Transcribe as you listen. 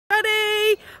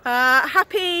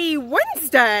Happy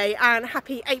Wednesday and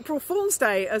happy April Fool's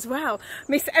Day as well.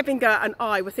 Miss Ebbinger and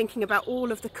I were thinking about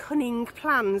all of the cunning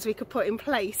plans we could put in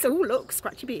place. Oh look,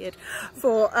 scratchy beard,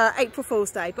 for April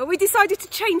Fool's Day. But we decided to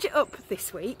change it up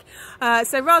this week.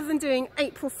 So rather than doing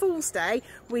April Fool's Day,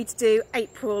 we'd do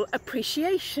April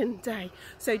Appreciation Day.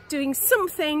 So doing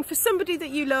something for somebody that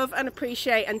you love and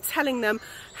appreciate and telling them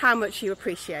how much you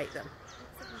appreciate them.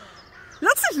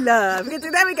 Lots of love.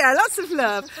 There we go, lots of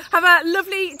love. Have a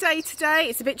lovely day today.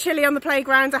 It's a bit chilly on the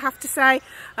playground, I have to say.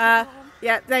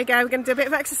 Yeah, there you go. We're going to do a bit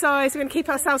of exercise. We're going to keep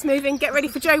ourselves moving. Get ready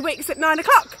for Joe Wicks at 9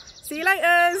 o'clock. See you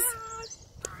later.